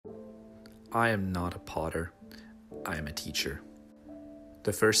I am not a potter, I am a teacher.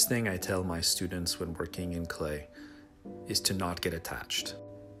 The first thing I tell my students when working in clay is to not get attached.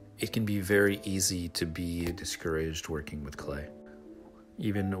 It can be very easy to be discouraged working with clay.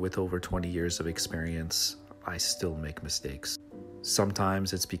 Even with over 20 years of experience, I still make mistakes.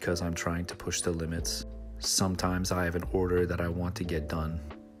 Sometimes it's because I'm trying to push the limits. Sometimes I have an order that I want to get done.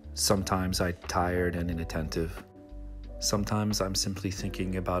 Sometimes I'm tired and inattentive. Sometimes I'm simply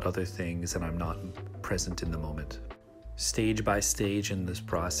thinking about other things and I'm not present in the moment. Stage by stage in this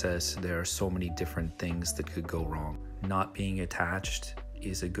process, there are so many different things that could go wrong. Not being attached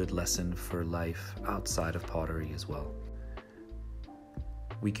is a good lesson for life outside of pottery as well.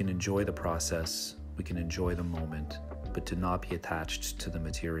 We can enjoy the process, we can enjoy the moment, but to not be attached to the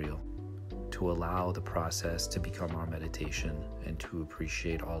material, to allow the process to become our meditation and to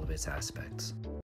appreciate all of its aspects.